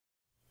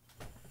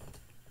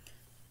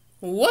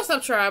What's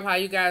up, tribe? How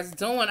you guys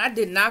doing? I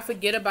did not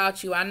forget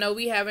about you. I know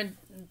we haven't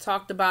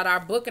talked about our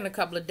book in a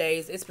couple of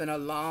days. It's been a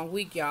long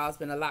week, y'all. It's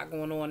been a lot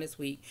going on this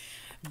week.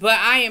 But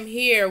I am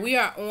here. We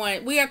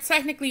are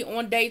technically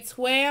on day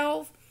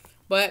 12,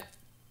 but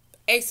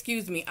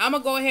excuse me. I'm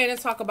going to go ahead and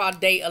talk about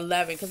day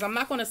 11 because I'm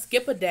not going to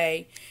skip a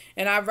day,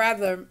 and I'd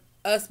rather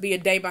us be a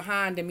day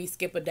behind than me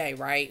skip a day,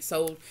 right?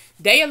 So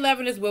day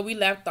 11 is where we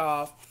left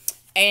off.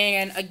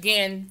 And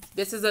again,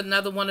 this is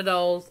another one of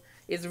those.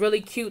 It's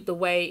really cute the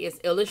way it's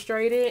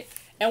illustrated.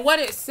 And what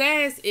it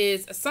says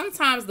is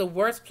sometimes the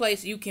worst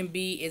place you can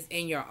be is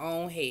in your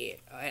own head.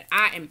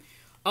 And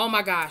oh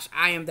my gosh,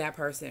 I am that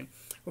person.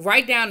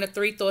 Write down the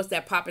 3 thoughts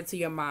that pop into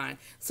your mind.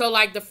 So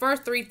like the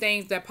first 3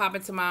 things that pop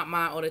into my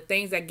mind or the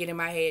things that get in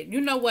my head. You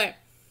know what?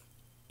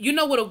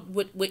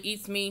 What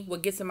eats me,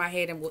 what gets in my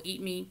head and will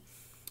eat me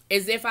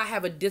is if I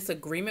have a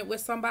disagreement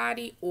with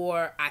somebody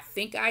or I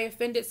think I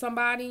offended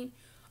somebody.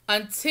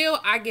 Until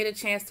I get a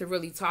chance to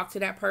really talk to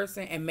that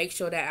person and make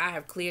sure that I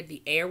have cleared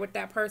the air with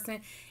that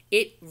person,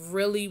 it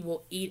really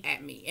will eat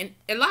at me. And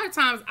a lot of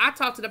times I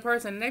talk to the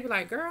person and they be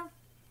like, girl,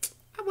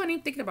 I wasn't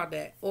even thinking about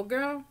that. Or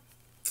girl,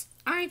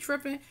 I ain't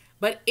tripping.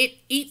 But it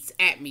eats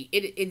at me.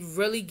 It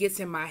really gets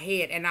in my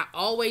head. And I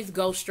always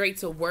go straight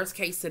to worst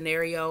case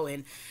scenario.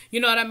 And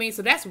you know what I mean?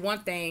 So that's one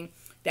thing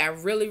that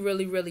really,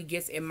 really, really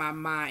gets in my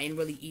mind and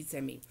really eats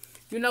at me.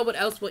 You know what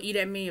else will eat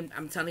at me?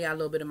 I'm telling you a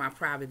little bit of my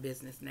private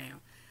business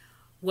now.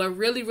 What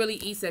really, really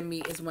eats at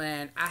me is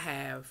when I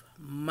have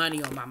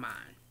money on my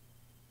mind.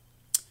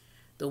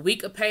 The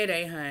week of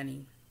payday,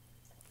 honey,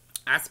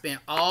 I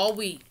spent all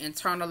week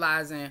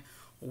internalizing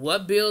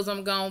what bills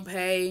I'm going to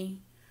pay,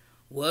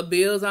 what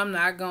bills I'm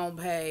not going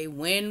to pay,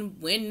 when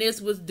this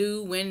was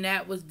due, when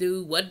that was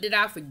due, what did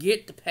I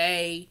forget to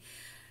pay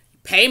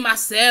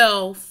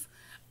myself.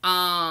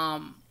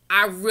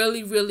 I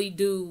really, really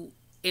do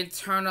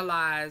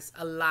internalize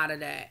a lot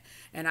of that.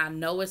 And I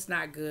know it's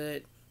not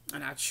good.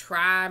 And I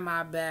try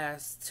my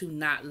best to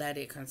not let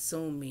it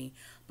consume me.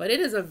 But it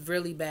is a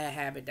really bad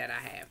habit that I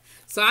have.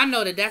 So I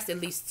know that that's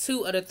at least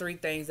 2 of the 3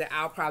 things that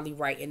I'll probably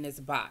write in this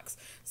box.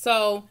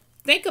 So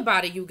think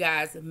about it, you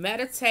guys.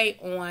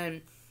 Meditate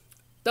on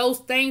those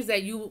things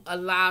that you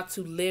allow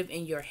to live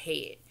in your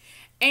head.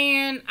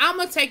 And I'm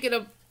going to take it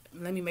up.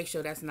 Let me make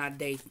sure that's not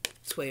day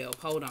 12.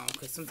 Hold on,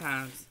 because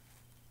sometimes...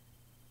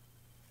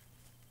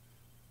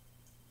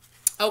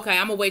 Okay,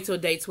 I'm going to wait till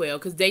day 12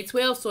 because day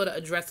 12 sort of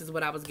addresses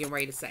what I was getting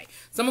ready to say.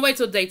 So I'm going to wait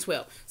till day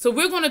 12. So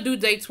we're going to do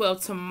day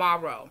 12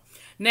 tomorrow.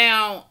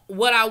 Now,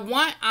 what I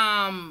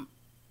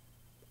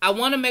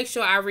want to make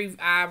sure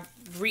I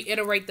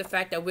reiterate the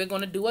fact that we're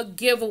going to do a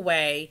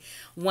giveaway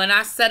when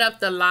I set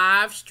up the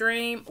live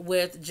stream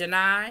with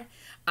Janai.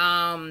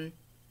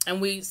 And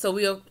we'll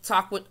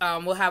talk with,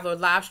 we'll have a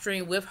live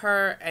stream with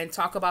her and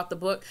talk about the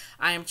book.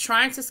 I am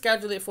trying to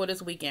schedule it for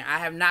this weekend. I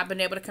have not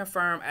been able to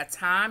confirm a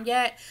time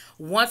yet.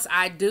 Once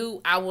I do,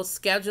 I will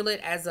schedule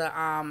it as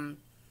a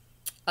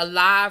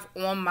live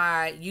on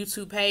my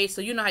YouTube page.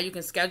 So you know how you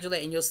can schedule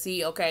it and you'll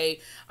see, okay,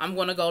 I'm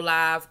going to go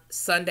live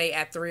Sunday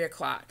at 3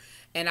 o'clock.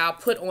 And I'll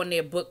put on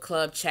their book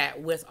club chat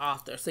with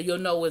author. So you'll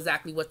know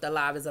exactly what the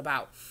live is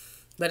about.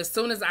 But as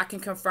soon as I can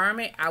confirm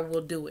it, I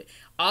will do it.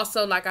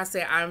 Also, like I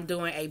said, I'm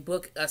doing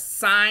a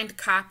signed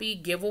copy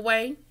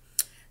giveaway.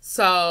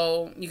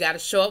 So you got to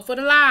show up for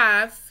the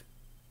live.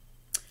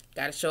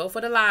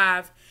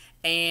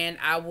 And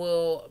I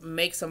will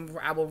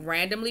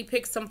randomly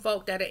pick some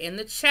folk that are in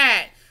the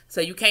chat. So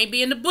you can't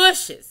be in the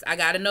bushes. I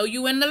got to know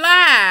you in the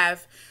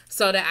live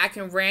so that I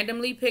can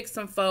randomly pick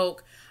some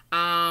folk.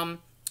 I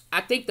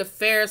think the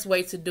fairest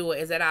way to do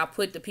it is that I'll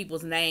put the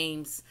people's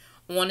names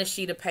on a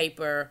sheet of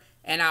paper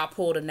and I'll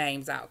pull the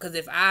names out. Because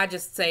if I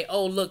just say,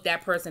 oh, look,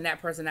 that person,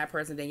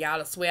 then y'all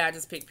will swear I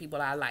just picked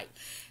people I like.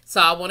 So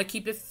I want to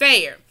keep it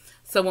fair.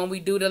 So when we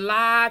do the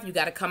live, you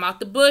got to come out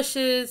the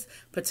bushes,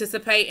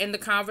 participate in the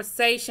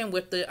conversation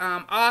with the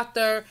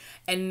author,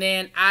 and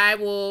then I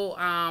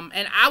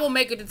will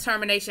make a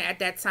determination at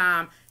that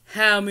time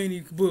how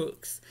many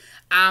books.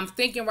 I'm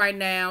thinking right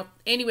now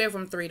anywhere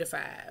from 3 to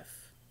 5.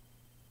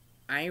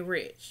 I ain't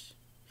rich.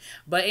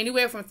 But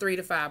anywhere from 3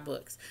 to 5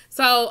 books.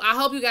 So I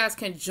hope you guys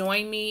can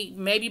join me.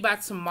 Maybe by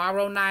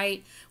tomorrow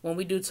night, when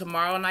we do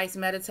tomorrow night's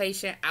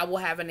meditation, I will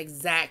have an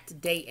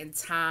exact date and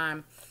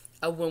time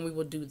of when we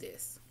will do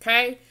this.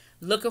 Okay?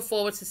 Looking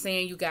forward to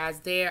seeing you guys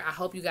there. I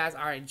hope you guys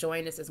are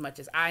enjoying this as much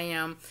as I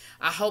am.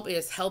 I hope it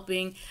is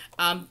helping.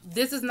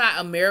 This is not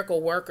a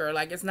miracle worker.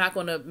 Like, it's not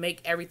going to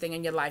make everything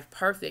in your life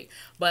perfect.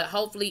 But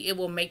hopefully it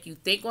will make you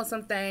think on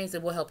some things.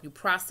 It will help you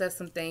process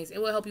some things. It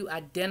will help you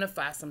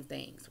identify some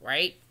things,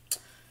 right?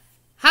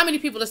 How many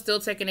people are still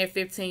taking their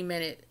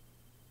 15-minute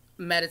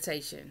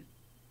meditation?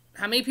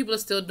 How many people are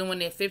still doing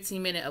their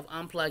 15-minute of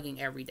unplugging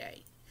every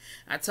day?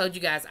 I told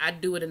you guys I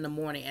do it in the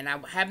morning, and I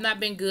have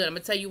not been good. I'm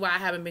going to tell you why I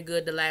haven't been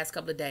good the last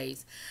couple of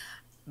days.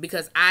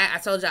 Because I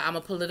told you I'm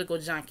a political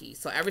junkie.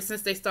 So ever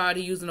since they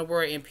started using the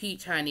word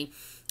impeach, honey,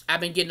 I've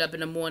been getting up in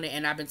the morning,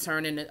 and I've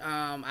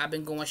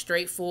been going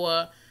straight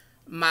for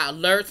my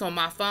alerts on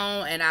my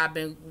phone, and I've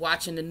been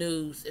watching the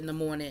news in the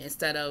morning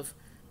instead of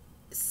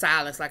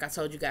silence like I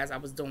told you guys I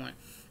was doing.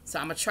 So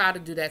I'm going to try to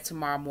do that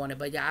tomorrow morning.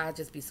 But y'all, I'll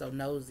just be so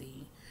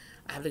nosy.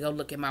 I have to go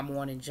look at my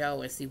Morning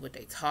Joe and see what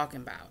they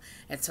talking about.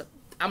 And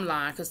I'm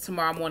lying, because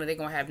tomorrow morning they're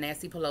going to have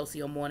Nancy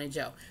Pelosi on Morning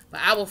Joe.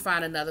 But I will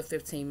find another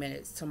 15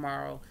 minutes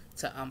tomorrow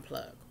to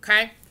unplug.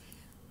 Okay?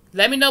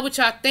 Let me know what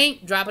y'all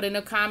think. Drop it in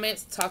the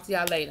comments. Talk to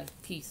y'all later.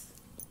 Peace.